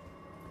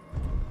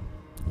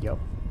 Yup.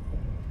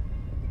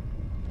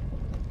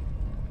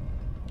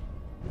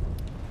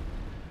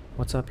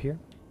 What's up here?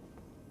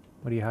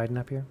 What are you hiding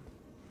up here?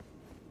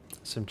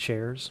 Some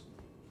chairs.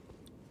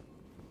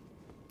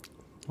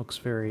 Looks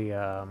very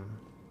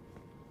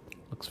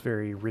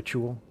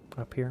ritual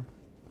up here.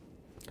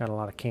 Got a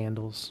lot of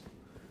candles.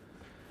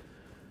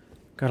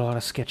 Got a lot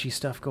of sketchy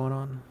stuff going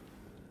on.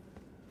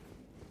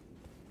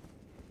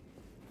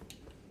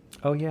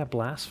 Oh yeah,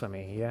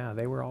 blasphemy. Yeah,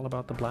 they were all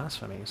about the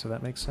blasphemy, so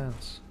that makes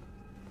sense.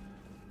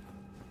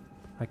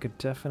 I could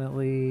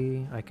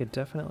definitely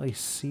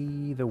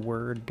see the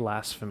word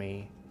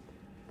blasphemy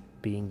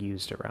being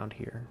used around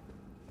here.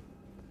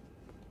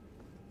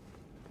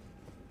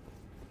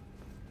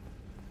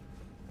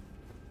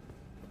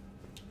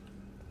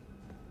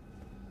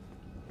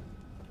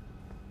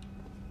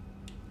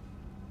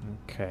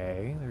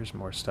 Okay, there's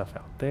more stuff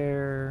out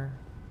there.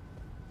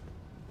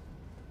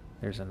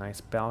 There's a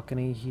nice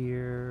balcony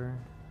here.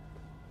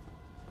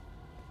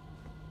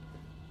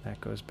 That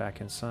goes back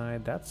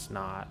inside. That's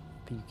not...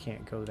 You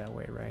can't go that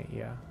way, right?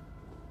 Yeah.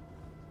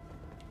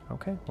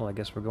 Okay, well, I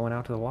guess we're going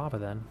out to the lava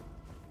then.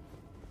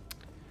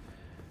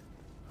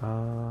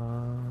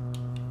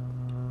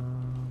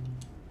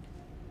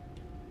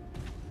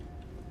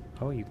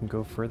 Oh, you can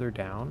go further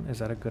down? Is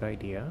that a good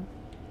idea?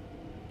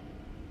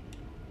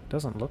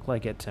 Doesn't look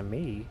like it to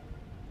me.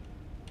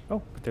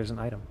 Oh, but there's an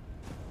item.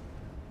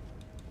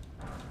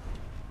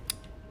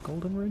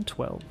 Golden rune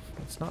 12.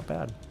 That's not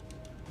bad.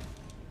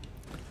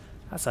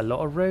 That's a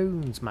lot of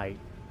runes, mate.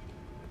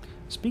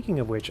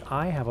 Speaking of which,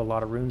 I have a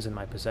lot of runes in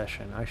my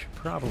possession. I should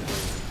probably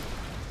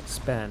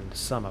spend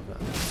some of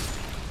them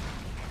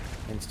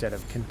instead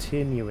of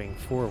continuing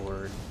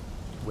forward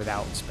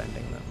without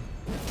spending them.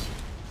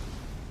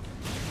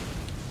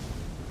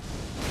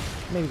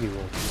 Maybe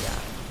we'll do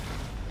that.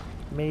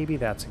 Maybe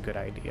that's a good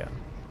idea.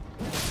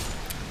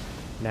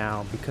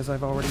 Now, because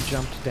I've already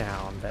jumped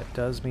down, that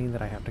does mean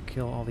that I have to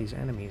kill all these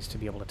enemies to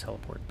be able to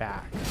teleport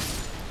back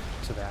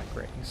to that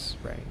grace,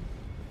 right?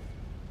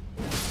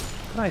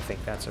 But I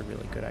think that's a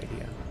really good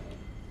idea.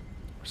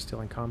 We're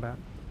still in combat.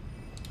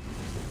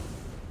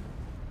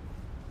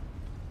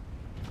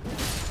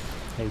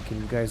 Hey,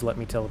 can you guys let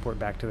me teleport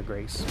back to the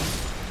grace?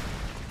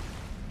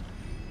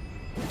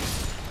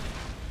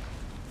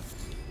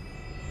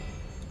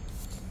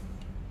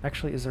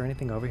 Actually, is there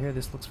anything over here?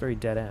 This looks very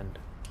dead end,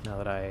 now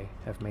that I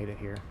have made it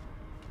here.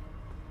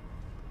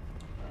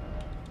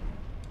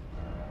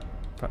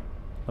 Let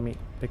me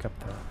pick up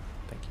the...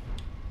 Thank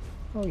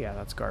you. Oh yeah,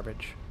 that's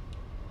garbage.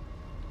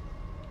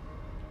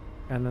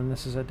 And then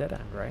this is a dead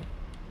end, right?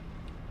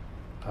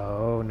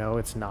 Oh, no,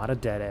 it's not a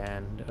dead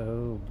end.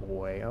 Oh,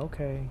 boy.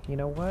 Okay. You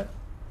know what?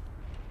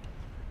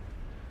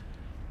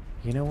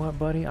 You know what,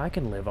 buddy? I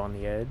can live on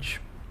the edge.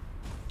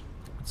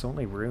 It's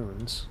only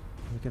runes.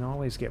 We can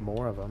always get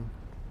more of them.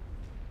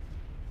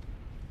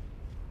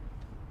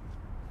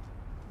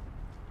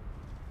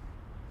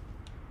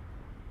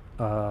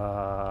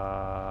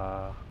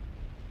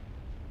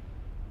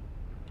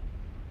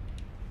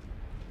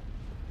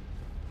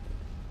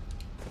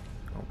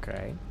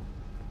 Okay.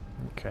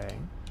 Okay.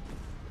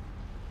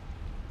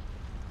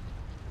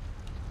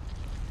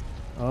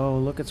 Oh,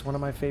 look, it's one of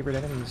my favorite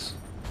enemies.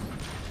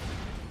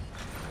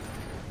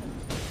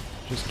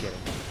 Just kidding.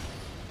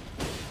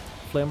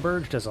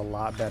 Flamberge does a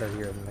lot better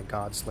here than the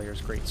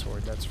Godslayer's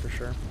Greatsword, that's for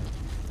sure.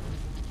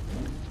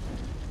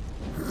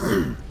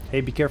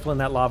 Hey, be careful in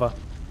that lava.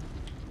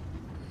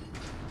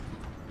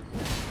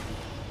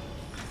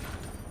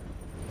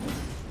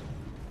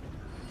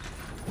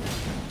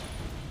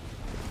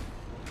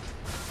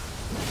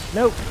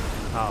 Nope.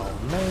 Oh,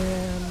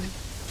 man.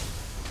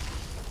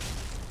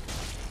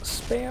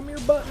 Spam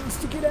your buttons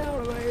to get out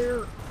of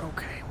there.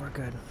 Okay, we're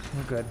good.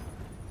 We're good.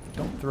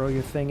 Don't throw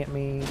your thing at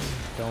me.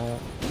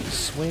 Don't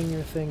swing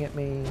your thing at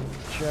me.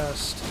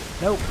 Just...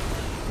 Nope.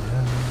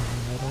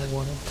 I don't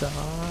want to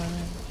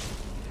die.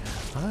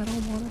 I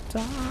don't want to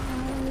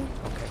die.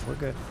 Okay, we're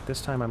good.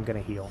 This time I'm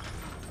going to heal.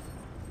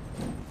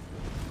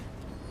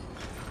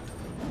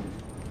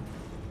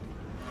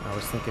 I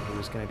was thinking he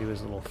was going to do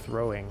his little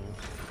throwing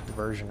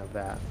version of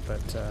that,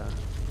 but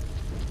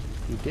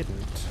he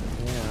didn't.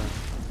 Yeah.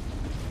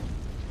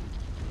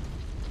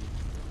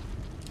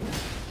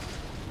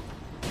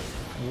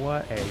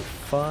 What a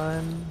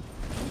fun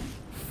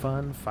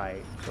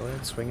fight. Go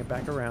ahead, swing it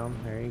back around.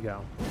 There you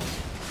go.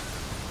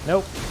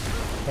 Nope.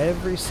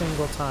 Every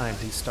single time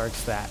he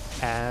starts that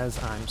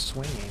as I'm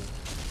swinging.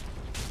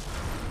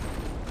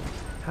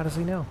 How does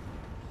he know?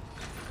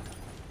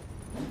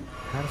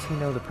 How does he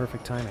know the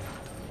perfect timing?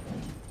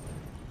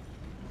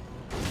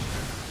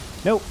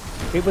 Nope.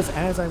 It was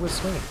as I was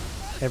swinging.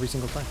 Every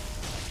single time.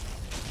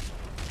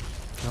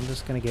 I'm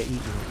just going to get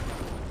eaten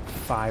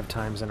 5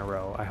 times in a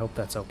row. I hope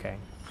that's okay.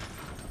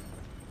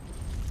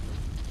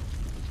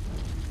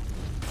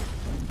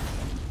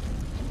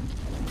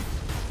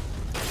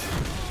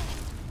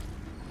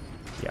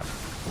 Yep.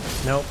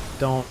 Nope.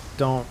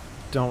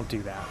 Don't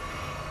do that.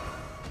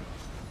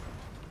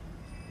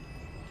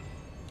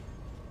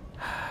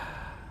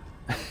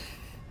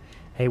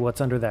 Hey, what's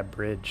under that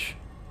bridge?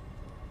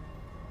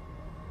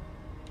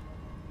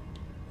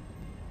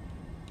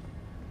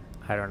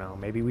 I don't know.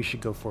 Maybe we should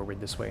go forward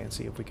this way and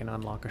see if we can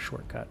unlock a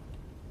shortcut.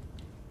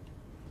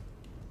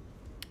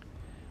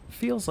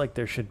 Feels like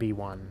there should be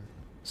one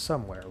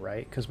somewhere,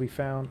 right? Because we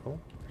found... Oh,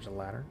 there's a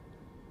ladder.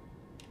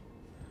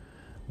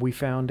 We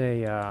found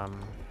a...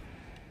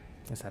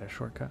 Is that a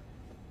shortcut?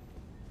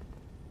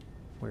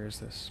 Where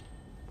is this?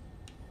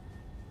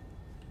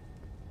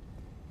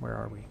 Where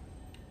are we?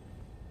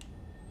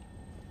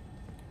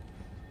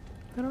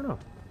 I don't know.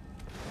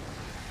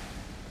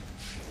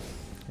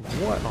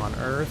 What on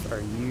earth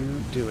are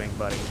you doing,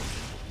 buddy?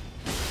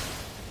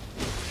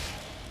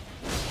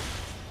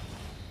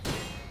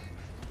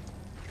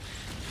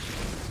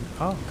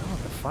 Oh god,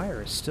 the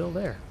fire is still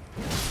there.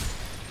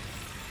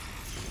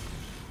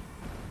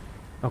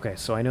 Okay,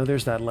 so I know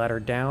there's that ladder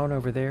down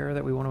over there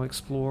that we want to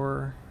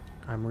explore.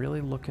 I'm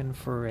really looking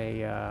for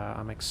a,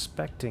 I'm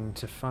expecting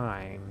to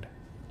find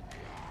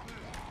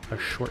a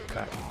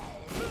shortcut.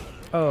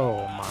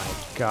 Oh my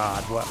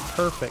god, what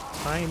perfect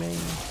timing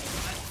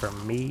for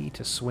me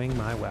to swing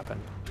my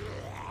weapon.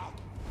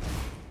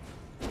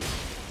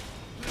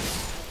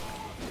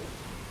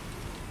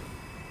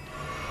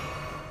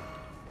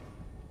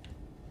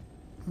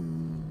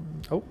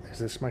 Oh, is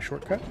this my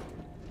shortcut?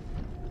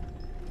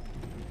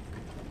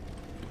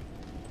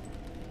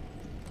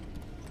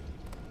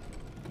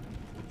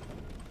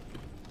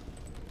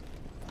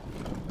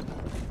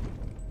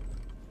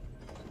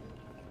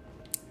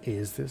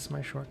 Is this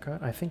my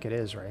shortcut? I think it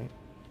is, right?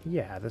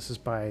 Yeah, this is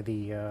by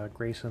the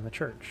Grace in the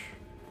Church.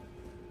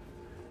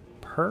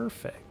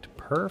 Perfect,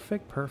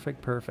 perfect,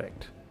 perfect,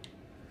 perfect.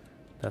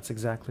 That's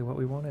exactly what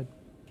we wanted.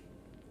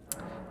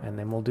 And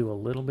then we'll do a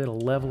little bit of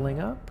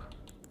leveling up.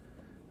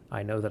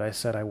 I know that I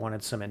said I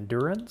wanted some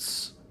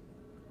endurance.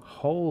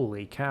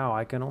 Holy cow,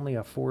 I can only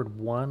afford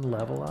one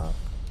level up.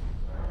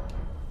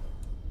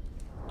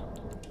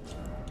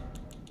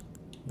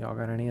 Y'all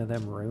got any of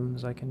them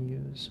runes I can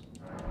use?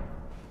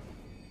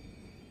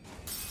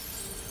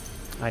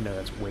 I know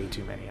that's way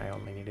too many. I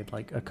only needed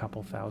like a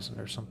couple thousand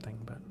or something,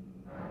 but...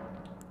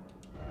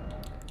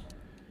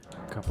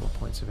 a couple of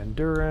points of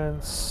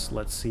endurance.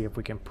 Let's see if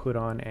we can put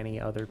on any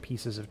other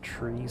pieces of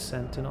tree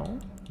sentinel.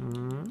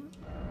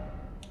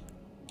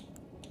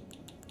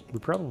 We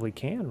probably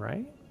can,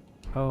 right?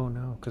 Oh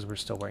no, because we're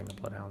still wearing the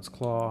Bloodhound's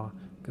Claw,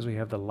 because we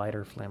have the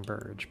lighter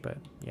Flamberge, but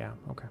yeah,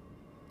 okay.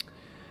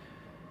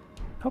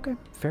 Okay,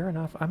 fair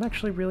enough. I'm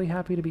actually really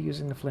happy to be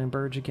using the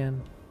Flamberge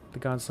again. The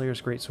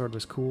Godslayer's Greatsword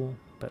was cool,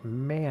 but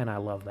man, I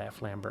love that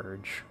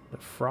Flamberge. The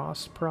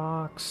Frost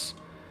procs,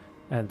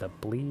 and the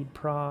Bleed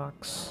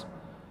procs.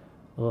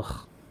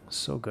 Ugh,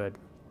 so good.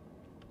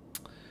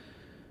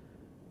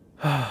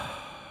 And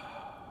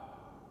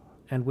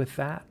with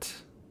that,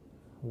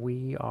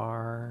 we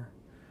are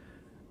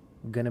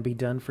gonna be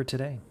done for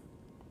today.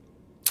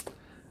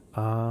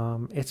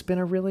 It's been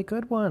a really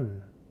good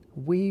one.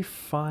 We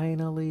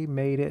finally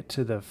made it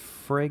to the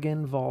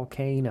friggin'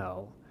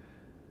 volcano.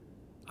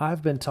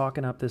 I've been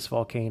talking up this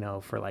volcano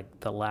for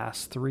like the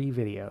last 3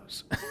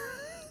 videos.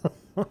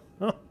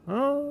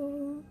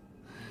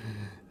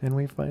 And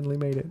we finally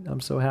made it.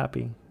 I'm so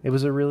happy. It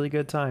was a really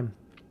good time.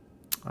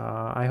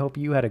 I hope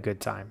you had a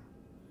good time.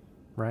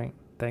 Right?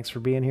 Thanks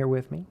for being here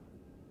with me.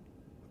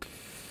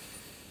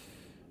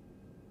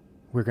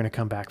 We're going to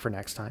come back for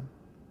next time.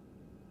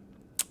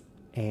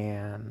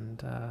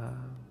 And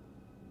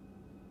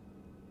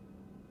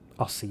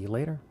I'll see you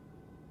later.